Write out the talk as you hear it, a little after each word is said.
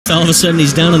all of a sudden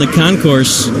he's down on the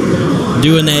concourse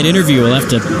doing that interview. We'll have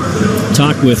to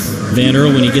talk with Van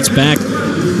Earl when he gets back.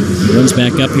 He runs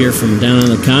back up here from down on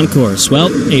the concourse. Well,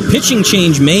 a pitching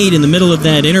change made in the middle of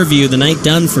that interview. The night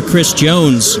done for Chris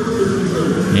Jones.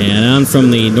 And on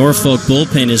from the Norfolk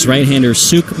bullpen is right-hander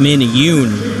Suk-min Yoon.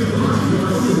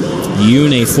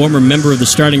 Yoon, a former member of the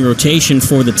starting rotation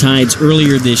for the Tides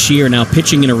earlier this year, now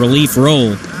pitching in a relief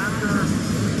role.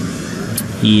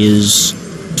 He is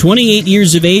 28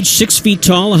 years of age, 6 feet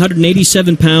tall,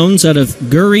 187 pounds, out of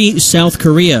Guri, South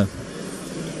Korea.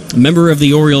 A member of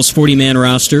the Orioles' 40-man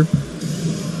roster.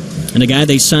 And a guy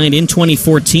they signed in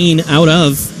 2014 out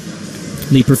of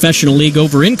the professional league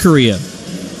over in Korea.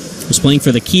 Was playing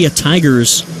for the Kia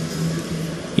Tigers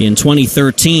in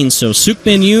 2013. So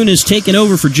Suk-min Yoon is taking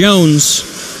over for Jones.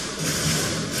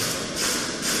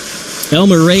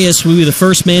 Elmer Reyes will be the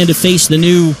first man to face the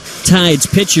new Tides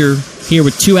pitcher here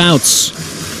with 2 outs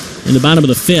in the bottom of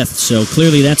the 5th. So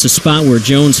clearly that's a spot where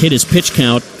Jones hit his pitch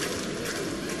count.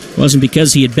 It wasn't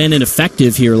because he had been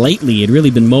ineffective here lately. He had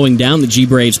really been mowing down the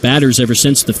G-Braves batters ever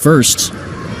since the first.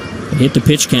 He hit the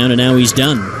pitch count, and now he's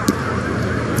done.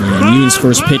 And Yoon's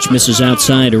first pitch misses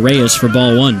outside to Reyes for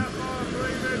ball 1.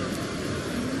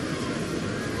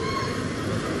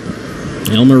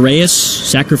 Elmer Reyes,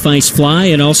 sacrifice fly,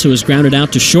 and also is grounded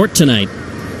out to short tonight.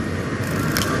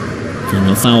 And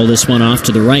they'll foul this one off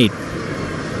to the right.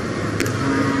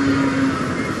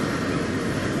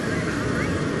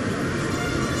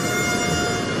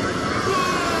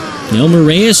 Elmer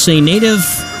Reyes, a native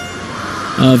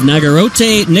of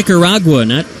Nagarote, Nicaragua.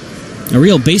 Not a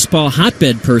real baseball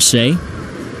hotbed per se.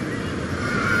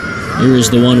 Here is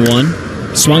the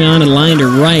 1-1. Swung on and lined to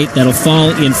right. That'll fall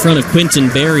in front of Quinton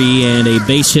Berry, and a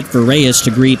base hit for Reyes to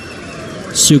greet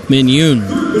Suk-min Yoon.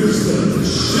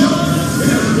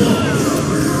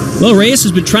 Well, Reyes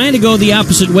has been trying to go the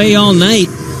opposite way all night,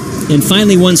 and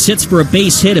finally one sits for a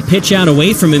base hit, a pitch out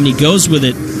away from him, and he goes with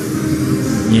it.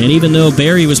 And even though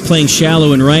Berry was playing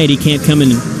shallow and right, he can't come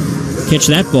in and catch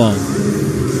that ball.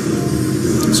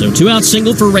 So 2-out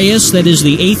single for Reyes. That is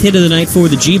the 8th hit of the night for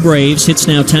the G-Braves. Hits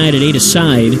now tied at 8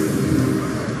 aside.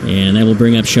 And that will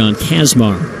bring up Sean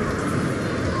Kazmar.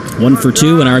 1 for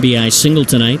 2, an RBI single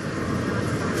tonight.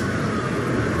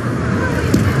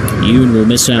 Yoon will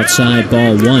miss outside,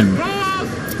 ball 1.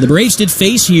 The Braves did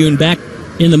face Yoon back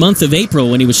in the month of April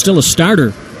when he was still a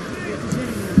starter.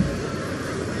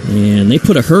 And they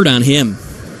put a hurt on him.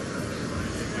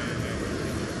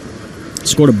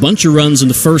 Scored a bunch of runs in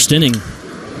the first inning.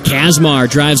 Kazmar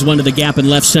drives one to the gap in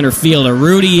left center field.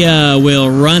 Urrutia will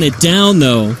run it down,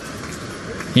 though.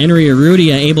 Henry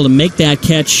Urrutia able to make that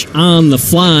catch on the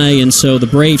fly, and so the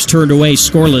Braves turned away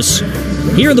scoreless.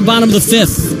 Here at the bottom of the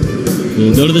 5th.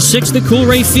 We'll go to the 6th at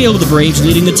Coolray Field with the Braves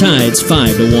leading the Tides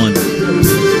 5-1.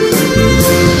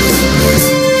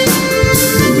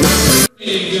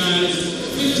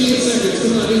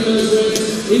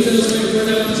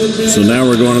 So now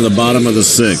we're going to the bottom of the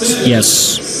 6th. Yes.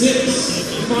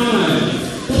 6, 5,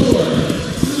 4,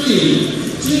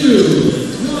 3, 2,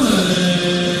 1.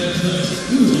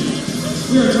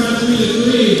 We are trying to read a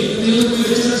 3. And the only way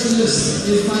to test this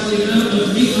is by the amount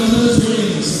of meat on those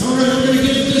wings. All right, we're going to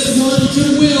give this one to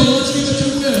Will. Let's give it to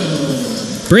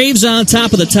Will. Braves on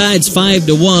top of the Tides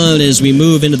 5-1 as we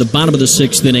move into the bottom of the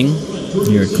 6th inning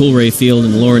here at Coolray Field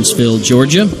in Lawrenceville,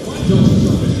 Georgia.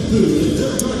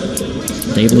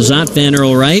 Dave Lazat, Van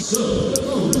Earl Wright.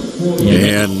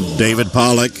 And David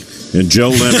Pollock and Joe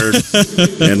Leonard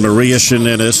and Maria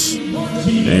Shaninis.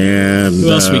 And who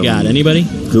else we got? Anybody?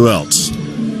 Who else?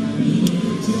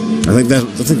 I think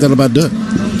that'll about do it.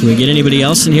 Can we get anybody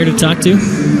else in here to talk to?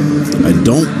 I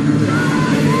don't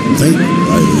think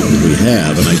we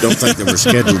have, and I don't think that we're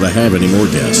scheduled to have any more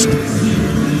guests.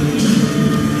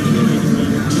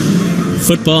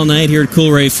 Football night here at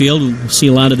Coolray Field. We'll see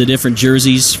a lot of the different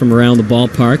jerseys from around the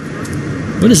ballpark.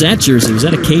 What is that jersey? Was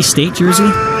that a K-State jersey?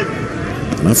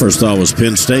 My first thought was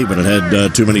Penn State, but it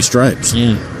had too many stripes.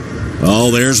 Yeah.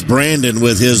 Oh, there's Brandon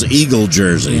with his Eagle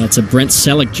jersey. Yeah, it's a Brent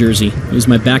Selleck jersey. He was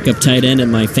my backup tight end at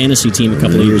my fantasy team a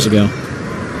couple of years ago.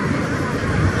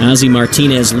 Ozzie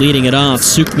Martinez leading it off.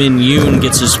 Suk-min Yoon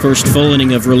gets his first full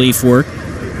inning of relief work.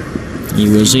 He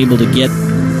was able to get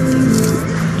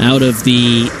out of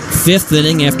the 5th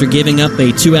inning after giving up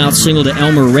a 2-out single to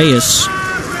Elmer Reyes.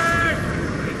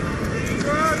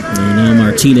 And now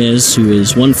Martinez, who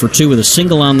is 1 for 2 with a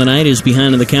single on the night, is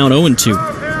behind in the count 0-2.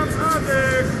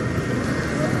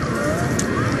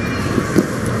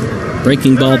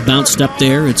 Breaking ball bounced up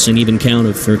there. It's an even count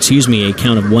of, a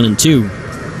count of 1-2.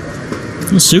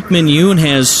 Well, Suk-min Yoon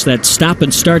has that stop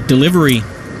and start delivery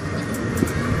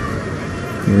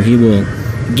where he will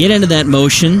get into that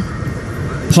motion,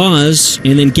 pause,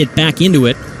 and then get back into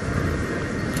it.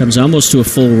 Comes almost to a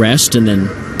full rest, and then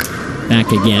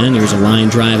back again. There's a line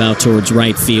drive out towards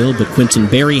right field, but Quinton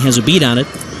Berry has a beat on it.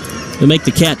 He'll make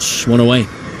the catch, one away.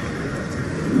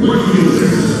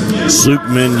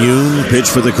 Suk-min Yoon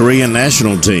pitched for the Korean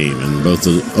national team in both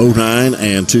the 2009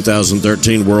 and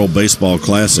 2013 World Baseball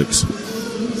Classics.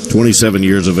 27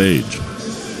 years of age.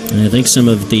 And I think some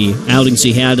of the outings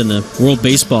he had in the World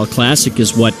Baseball Classic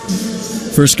is what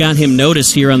first got him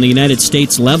noticed here on the United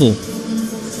States level.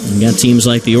 And got teams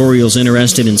like the Orioles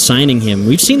interested in signing him.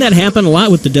 We've seen that happen a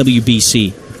lot with the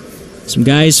WBC. Some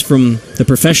guys from the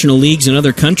professional leagues in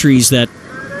other countries that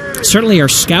certainly are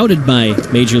scouted by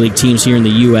major league teams here in the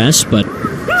U.S., but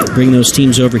bring those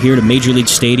teams over here to major league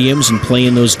stadiums and play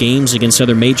in those games against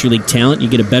other major league talent. You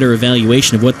get a better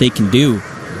evaluation of what they can do.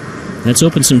 That's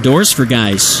opened some doors for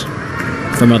guys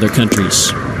from other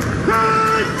countries.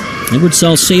 Edward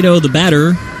Salcedo, the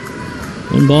batter.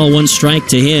 1 ball, 1 strike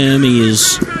to him. He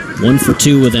is 1 for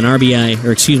 2 with an RBI,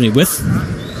 or excuse me, with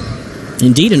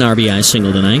indeed an RBI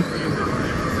single tonight.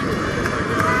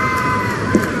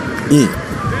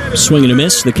 Swing and a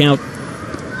miss, the count.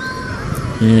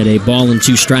 And a ball and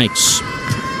 2 strikes.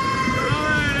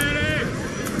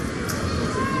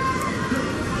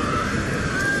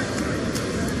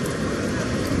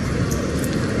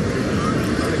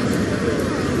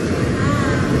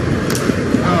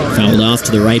 Fouled off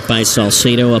to the right by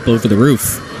Salcedo, up over the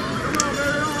roof.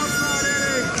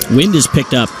 Wind is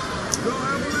picked up.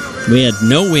 We had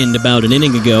no wind about an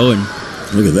inning ago, and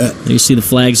look at that. You see the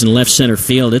flags in left center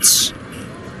field. It's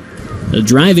a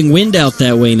driving wind out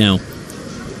that way now.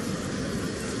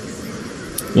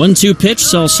 1-2 pitch.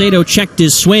 Salcedo checked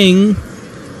his swing.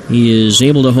 He is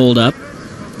able to hold up.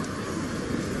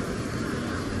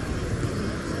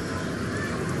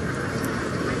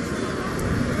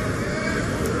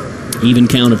 Even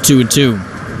count of 2-2.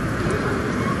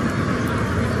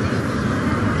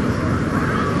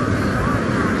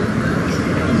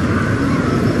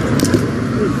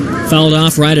 Fouled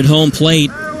off right at home plate.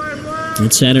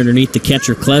 It's set underneath the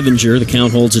catcher Clevenger. The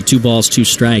count holds at 2 balls, 2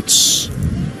 strikes.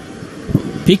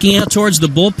 Peeking out towards the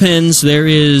bullpens, there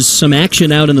is some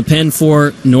action out in the pen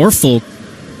for Norfolk.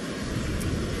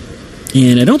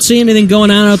 And I don't see anything going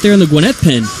on out there in the Gwinnett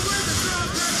pen.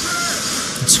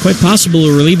 It's quite possible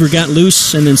a reliever got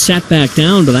loose and then sat back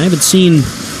down, but I haven't seen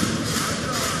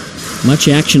much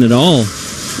action at all.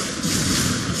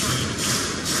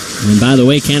 And by the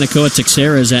way, Kanakoa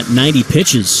Texera is at 90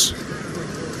 pitches.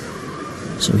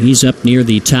 So he's up near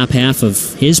the top half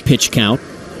of his pitch count.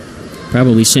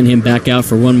 Probably send him back out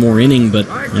for 1 more inning, but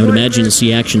I would imagine to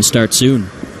see action start soon.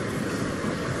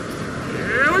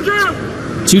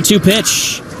 2-2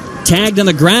 pitch. Tagged on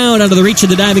the ground out of the reach of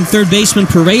the diving third baseman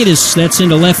Paredes. That's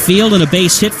into left field and a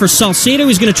base hit for Salcedo.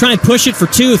 He's going to try and push it for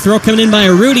 2. Throw coming in by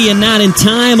Urruti and not in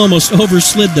time. Almost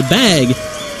overslid the bag.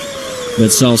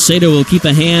 But Salcedo will keep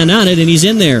a hand on it, and he's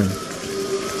in there.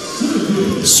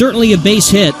 Certainly a base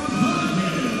hit.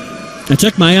 I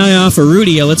took my eye off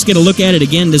Urruti. Let's get a look at it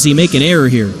again. Does he make an error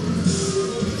here?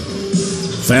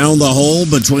 Found the hole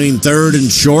between third and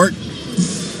short.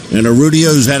 And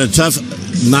Urrutio's had a tough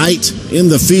night in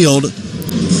the field.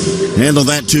 Handled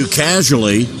that too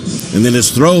casually. And then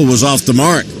his throw was off the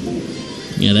mark.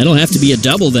 Yeah, that'll have to be a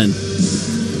double then.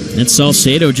 That's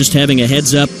Salcedo just having a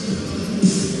heads-up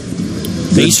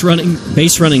base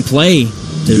running play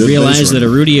to realize that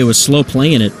Urrutia was slow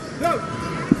playing it.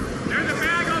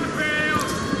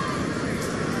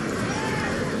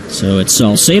 So it's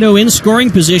Salcedo in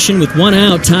scoring position with 1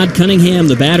 out. Todd Cunningham,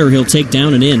 the batter, he'll take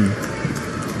down and in.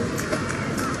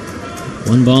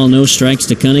 1 ball, no strikes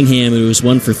to Cunningham, who was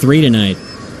 1 for 3 tonight.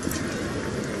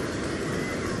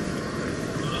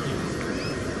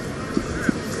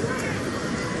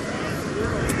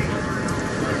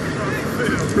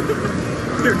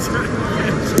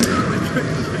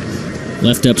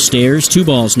 Left upstairs, 2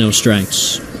 balls, no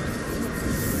strikes.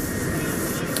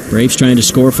 Braves trying to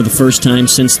score for the first time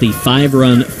since the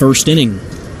 5-run first inning.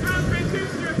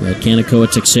 But Kanakoa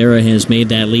Texera has made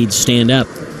that lead stand up.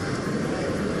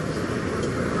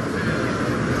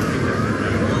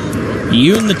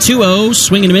 Yoon the 2-0,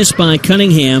 swing and a miss by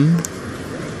Cunningham.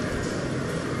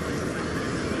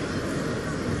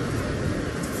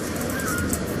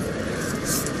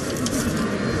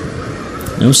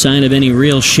 No sign of any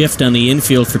real shift on the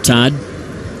infield for Todd.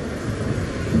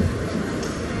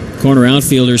 Corner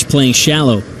outfielders playing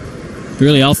shallow.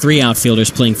 Really, all 3 outfielders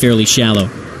playing fairly shallow.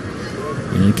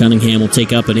 And Cunningham will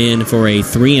take up and in for a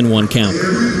 3-1 count.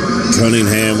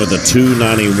 Cunningham with a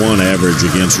 .291 average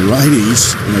against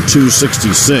righties and a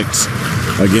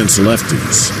 .266 against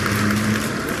lefties.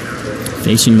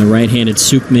 Facing the right-handed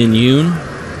Suk-min Yoon.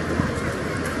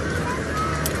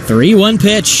 3-1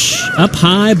 pitch. Up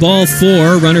high, ball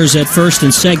 4. Runners at first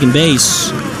and second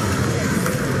base.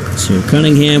 So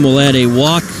Cunningham will add a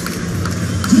walk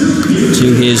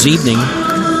to his evening.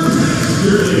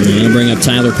 And bring up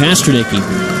Tyler Pasternicki.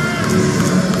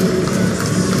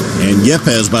 And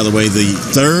Yepes, by the way, the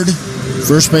third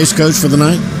first base coach for the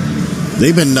night.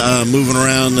 They've been moving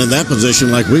around in that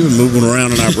position like we've been moving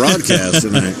around in our broadcast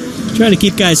tonight. Trying to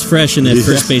keep guys fresh in that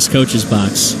first base coach's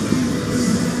box.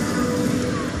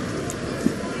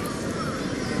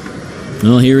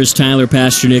 Well, here is Tyler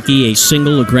Pasternicki, a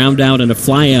single, a ground out, and a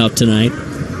fly out tonight.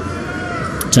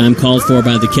 Time called for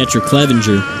by the catcher,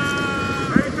 Clevenger.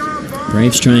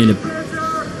 Braves trying to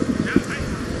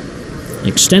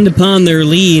extend upon their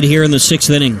lead here in the 6th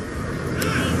inning.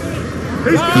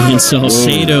 And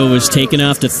Salcedo was taken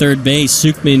off to third base.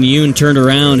 Suk-min Yoon turned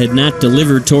around, had not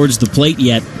delivered towards the plate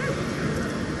yet.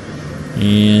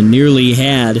 And nearly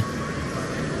had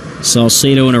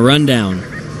Salcedo in a rundown.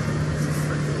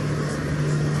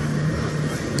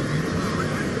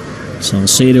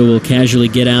 Salcedo will casually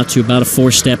get out to about a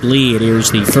 4-step lead. Here's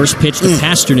the first pitch to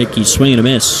Pasternicki, swing and a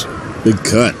miss. Big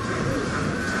cut.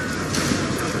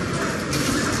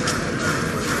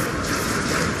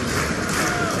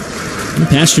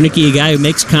 Pasternicki, a guy who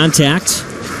makes contact.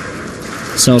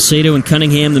 Salcedo and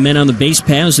Cunningham, the men on the base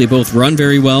paths, they both run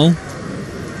very well.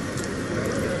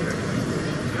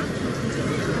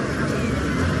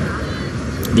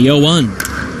 The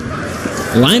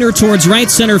 0-1. Liner towards right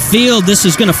center field. This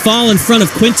is going to fall in front of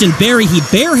Quinton Berry. He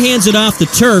barehands it off the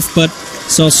turf, but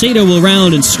Salcedo will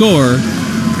round and score.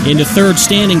 Into third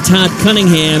standing Todd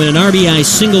Cunningham, and an RBI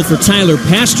single for Tyler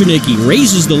Pasternicki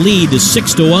raises the lead to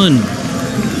 6-1.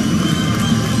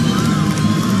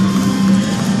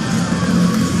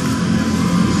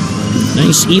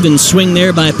 Nice even swing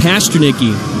there by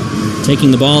Pasternicki.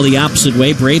 Taking the ball the opposite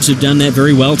way. Braves have done that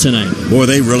very well tonight. Boy,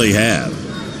 they really have.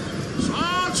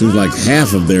 Seems like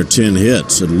half of their 10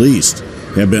 hits, at least,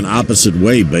 have been opposite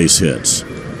way base hits.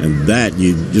 And that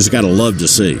you just got to love to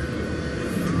see.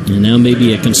 And now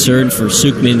maybe a concern for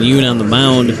Suk-min Yoon on the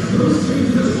mound,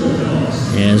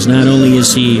 as not only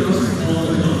is he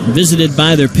visited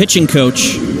by their pitching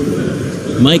coach,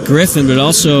 Mike Griffin, but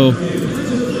also,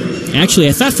 actually,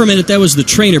 I thought for a minute that was the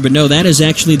trainer, but no, that is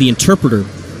actually the interpreter.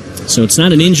 So it's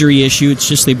not an injury issue, it's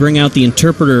just they bring out the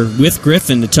interpreter with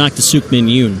Griffin to talk to Suk-min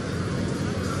Yoon.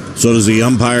 So does the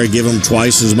umpire give him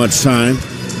twice as much time?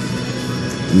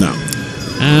 No.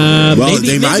 Well,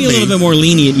 maybe a little bit more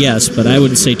lenient, yes, but I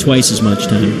wouldn't say twice as much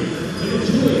time.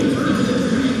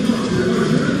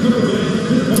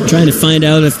 Trying to find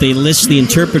out if they list the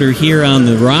interpreter here on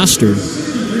the roster.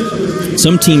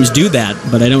 Some teams do that,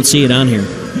 but I don't see it on here.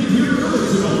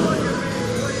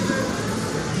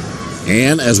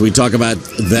 And as we talk about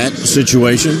that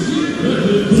situation,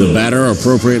 the batter,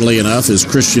 appropriately enough, is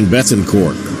Christian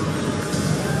Bethencourt.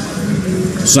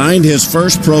 Signed his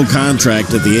first pro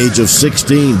contract at the age of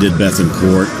 16, did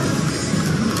Bethencourt.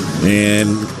 And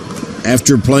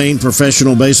after playing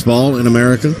professional baseball in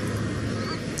America,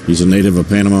 he's a native of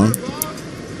Panama,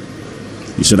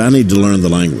 he said, I need to learn the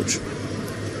language.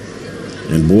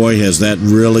 And boy, has that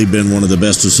really been one of the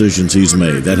best decisions he's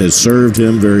made. That has served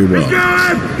him very well.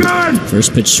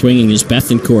 First pitch swinging is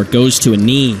Bethencourt, goes to a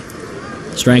knee.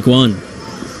 Strike one.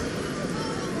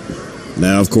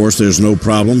 Now, of course, there's no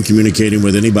problem communicating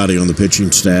with anybody on the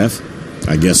pitching staff.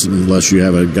 I guess unless you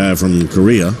have a guy from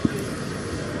Korea,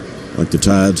 like the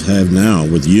Tides have now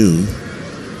with Yoon.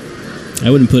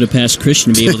 I wouldn't put it past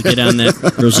Christian to be able to get on that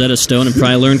Rosetta Stone and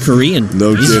probably learn Korean.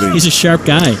 No kidding. He's a sharp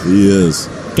guy. He is.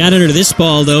 Got under this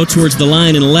ball, though, towards the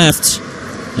line and left.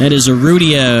 That is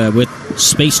Urrutia with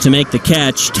space to make the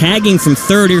catch. Tagging from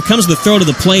third. Here comes the throw to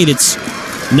the plate. It's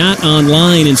not on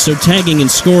line, and so tagging and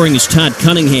scoring is Todd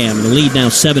Cunningham. The lead now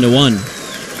 7-1.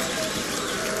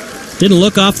 Didn't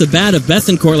look off the bat of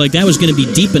Bethencourt like that was going to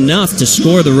be deep enough to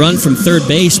score the run from third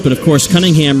base, but of course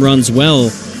Cunningham runs well.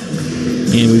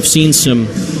 And we've seen some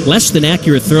less than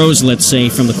accurate throws, let's say,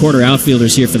 from the quarter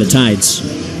outfielders here for the Tides.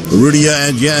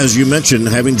 Urrutia, as you mentioned,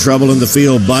 having trouble in the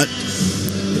field, but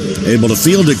able to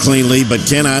field it cleanly, but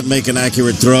cannot make an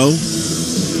accurate throw.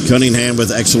 Cunningham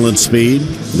with excellent speed.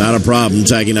 Not a problem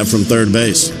tagging up from third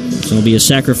base. So it'll be a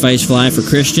sacrifice fly for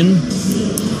Christian.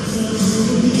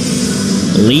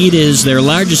 The lead is their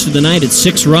largest of the night at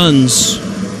 6 runs.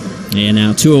 And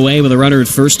now 2 away with a runner at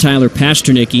first, Tyler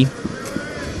Pasternicki.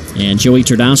 And Joey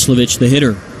Terdoslavich, the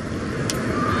hitter.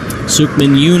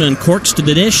 Suk-min Yoon uncorks to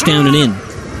the dish, down and in.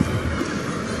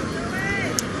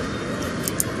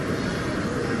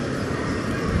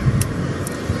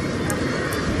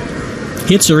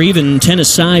 Hits are even 10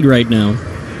 aside right now.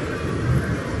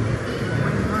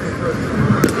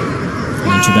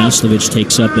 And Trdoslovic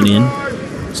takes up and in.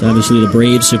 So obviously the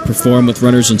Braves have performed with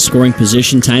runners in scoring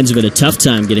position. Tides have had a tough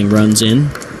time getting runs in.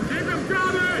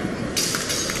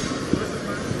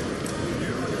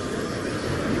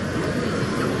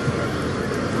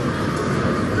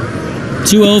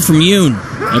 2-0 from Yoon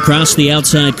across the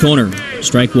outside corner.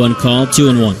 Strike one called,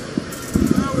 2-1.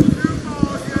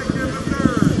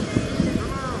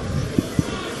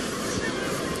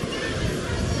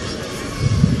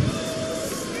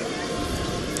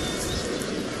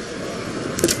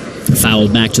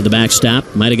 Fouled back to the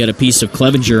backstop. Might have got a piece of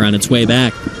Clevenger on its way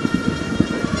back.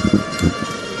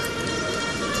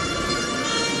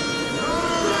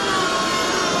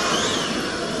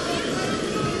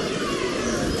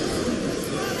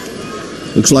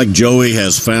 Looks like Joey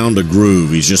has found a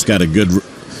groove. He's just got a good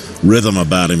rhythm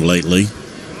about him lately.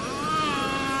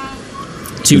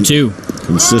 2-2.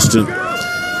 Consistent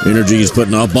energy he's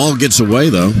putting off. Ball gets away,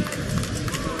 though.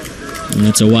 And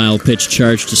that's a wild pitch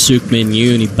charge to Suk-min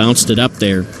Yoon. He bounced it up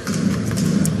there.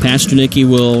 Pasternicki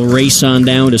will race on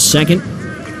down to second.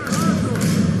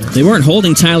 They weren't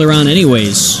holding Tyler on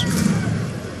anyways.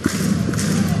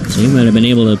 So he might have been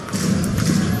able to...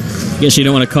 I guess you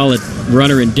don't want to call it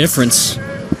runner indifference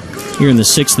here in the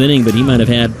sixth inning, but he might have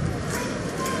had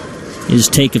his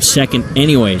take of second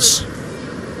anyways.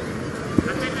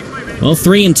 Well,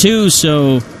 3-2,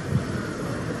 so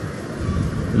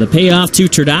the payoff to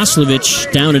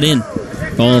Trdoslovic, down and in.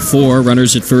 Ball four,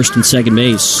 runners at first and second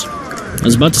base. I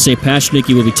was about to say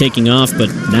Pasternicki will be taking off, but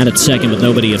not at second with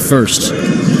nobody at first.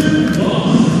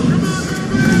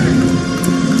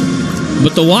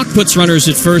 But the walk puts runners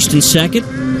at first and second.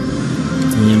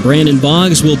 And Brandon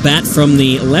Boggs will bat from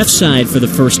the left side for the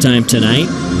first time tonight.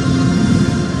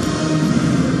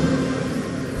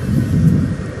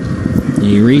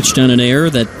 He reached on an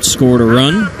error that scored a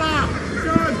run.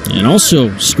 And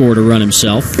also scored a run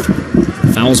himself.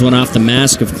 Fouls one off the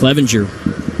mask of Clevenger.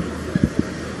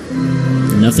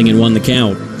 0-1 the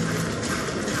count.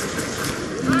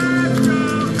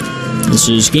 This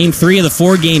is game 3 of the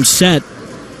 4-game set.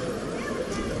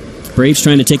 Braves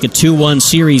trying to take a 2-1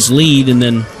 series lead and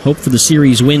then hope for the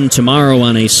series win tomorrow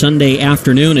on a Sunday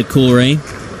afternoon at Coolray.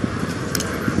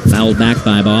 Fouled back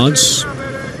by Boggs.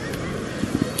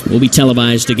 Will be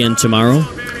televised again tomorrow.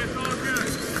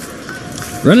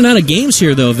 Running out of games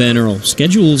here, though, Van Earl.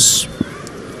 Schedule's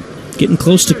getting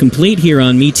close to complete here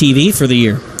on MeTV for the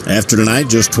year. After tonight,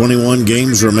 just 21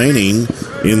 games remaining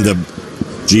in the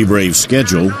G-Brave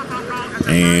schedule.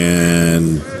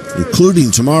 And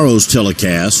including tomorrow's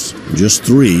telecast, just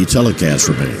 3 telecasts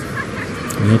remaining.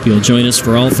 We hope you'll join us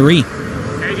for all 3.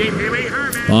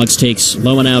 Boggs takes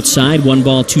low and outside. 1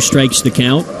 ball, 2 strikes the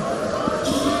count.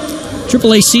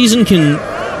 AAA season can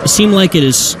seem like it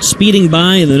is speeding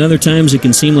by, and then other times it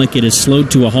can seem like it is slowed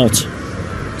to a halt.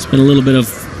 It's been a little bit of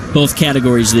both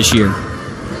categories this year.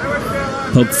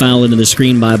 Poke foul into the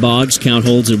screen by Boggs. Count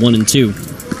holds at 1-2.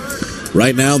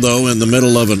 Right now, though, in the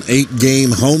middle of an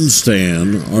 8-game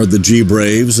homestand are the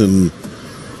G-Braves, and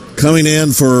coming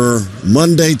in for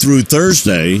Monday through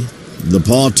Thursday, the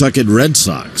Pawtucket Red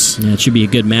Sox. Yeah, it should be a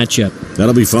good matchup.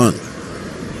 That'll be fun.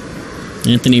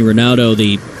 Anthony Ronaldo,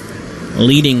 the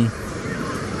leading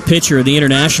pitcher of the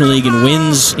International League in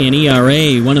wins and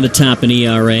ERA, one of the top in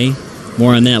ERA.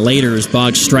 More on that later as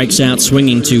Boggs strikes out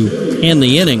swinging to end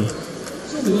the inning.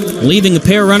 Leaving a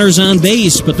pair of runners on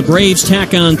base, but the Braves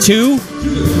tack on 2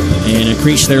 and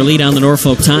increase their lead on the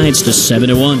Norfolk Tides to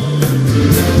 7-1.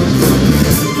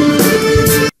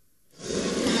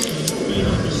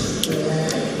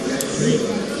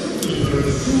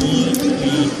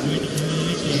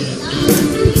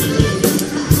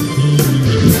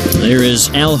 There is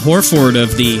Al Horford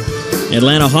of the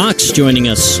Atlanta Hawks joining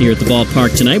us here at the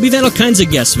ballpark tonight. We've had all kinds of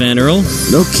guests, Van Earl.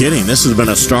 No kidding. This has been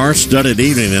a star-studded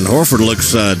evening, and Horford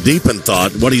looks deep in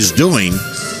thought. What he's doing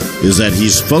is that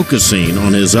he's focusing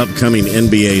on his upcoming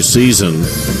NBA season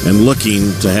and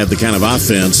looking to have the kind of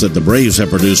offense that the Braves have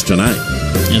produced tonight.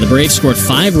 And the Braves scored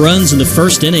 5 runs in the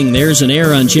first inning. There's an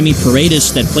error on Jimmy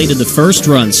Paredes that plated the first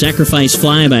run. Sacrifice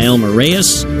fly by Elmer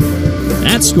Reyes.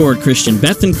 That scored Christian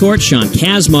Bethancourt. Sean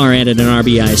Kazmar added an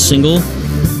RBI single.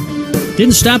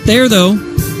 Didn't stop there, though.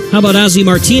 How about Ozzie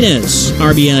Martinez?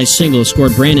 RBI single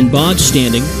scored Brandon Boggs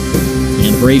standing.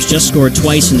 And the Braves just scored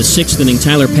twice in the 6th inning.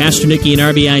 Tyler Pasternicki, an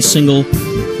RBI single.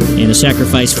 And a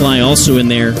sacrifice fly also in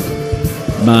there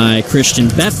by Christian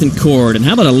Bethancourt. And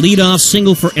how about a leadoff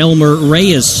single for Elmer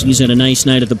Reyes? He's had a nice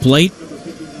night at the plate.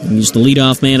 And he's the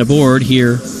leadoff man aboard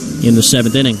here in the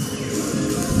 7th inning.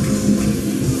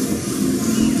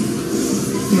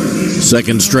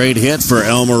 Second straight hit for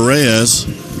Elmer Reyes.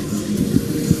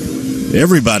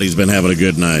 Everybody's been having a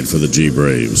good night for the G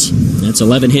Braves. That's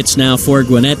 11 hits now for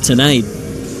Gwinnett tonight.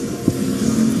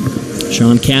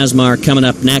 Sean Kazmar coming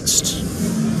up next.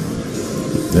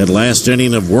 That last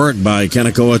inning of work by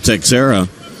Kanekoa Texera,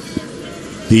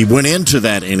 he went into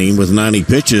that inning with 90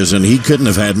 pitches, and he couldn't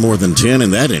have had more than 10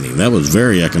 in that inning. That was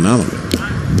very economical.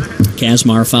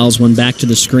 Kazmar fouls one back to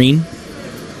the screen.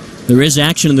 There is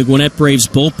action in the Gwinnett Braves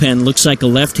bullpen. Looks like a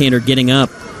left-hander getting up.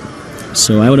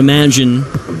 So I would imagine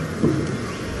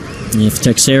if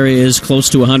Texera is close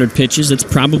to 100 pitches, that's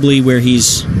probably where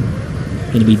he's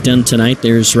going to be done tonight.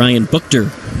 There's Ryan Buchter.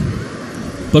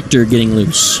 Buchter getting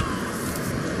loose.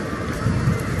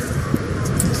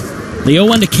 The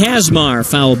 0-1 to Kazmar,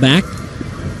 foul back.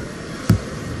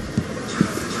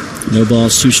 No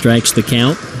balls, 2 strikes the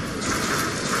count.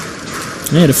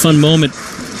 I had a fun moment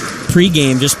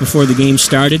pre-game just before the game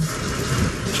started.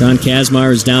 Sean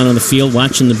Kazmar is down on the field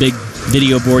watching the big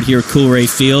video board here at Coolray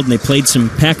Field, and they played some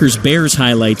Packers-Bears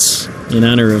highlights in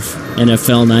honor of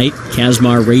NFL night.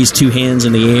 Kazmar raised 2 hands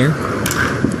in the air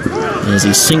as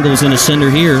he singles into center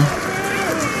here.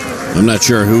 I'm not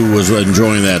sure who was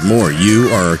enjoying that more, you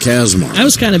or Kazmar. I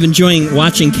was kind of enjoying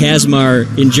watching Kazmar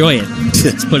enjoy it.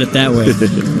 Let's put it that way.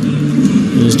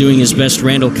 He was doing his best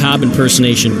Randall Cobb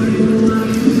impersonation.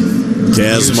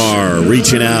 Kazmar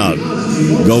reaching out,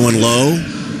 going low,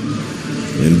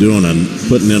 and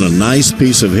putting in a nice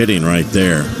piece of hitting right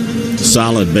there.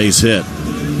 Solid base hit,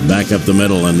 back up the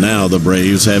middle, and now the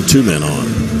Braves have 2 men on.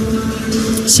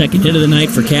 Second hit of the night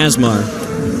for Kazmar.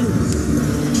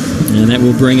 And that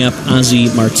will bring up Ozzie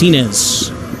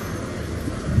Martinez.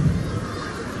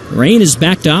 Rain is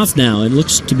backed off now. It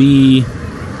looks to be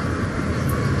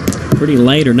pretty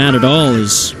light or not at all,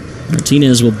 as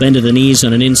Martinez will bend to the knees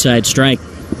on an inside strike.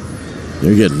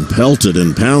 They're getting pelted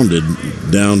and pounded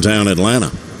downtown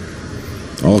Atlanta.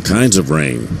 All kinds of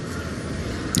rain.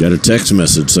 Got a text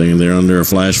message saying they're under a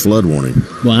flash flood warning.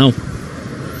 Wow.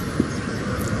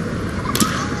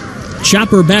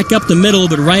 Chopper back up the middle,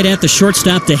 but right at the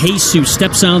shortstop to Jesus.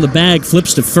 Steps on the bag,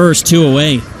 flips to first, 2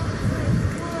 away.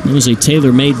 It was a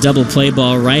tailor-made double play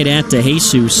ball right at de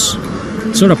Jesus.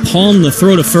 Sort of palmed the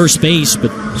throw to first base,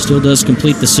 but still does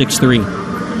complete the 6-3.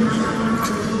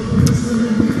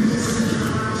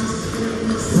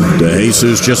 De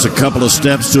Jesus just a couple of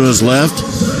steps to his left.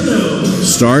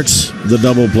 Starts the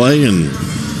double play, and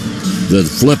the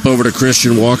flip over to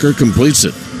Christian Walker completes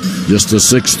it. Just a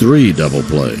 6-3 double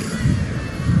play.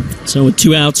 So with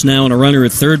 2 outs now and a runner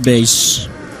at third base,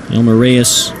 Elmer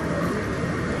Reyes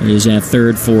is at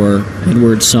third for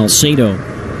Edward Salcedo.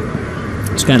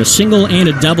 He's got a single and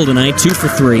a double tonight, 2 for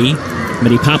 3.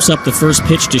 But he pops up the first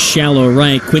pitch to shallow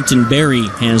right. Quentin Berry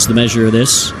has the measure of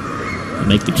this. He'll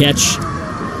make the catch.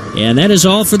 And that is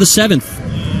all for the 7th.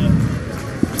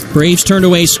 Braves turned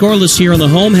away scoreless here on the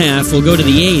home half. We'll go to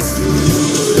the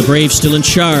 8th. The Braves still in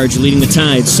charge, leading the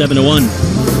Tide 7-1.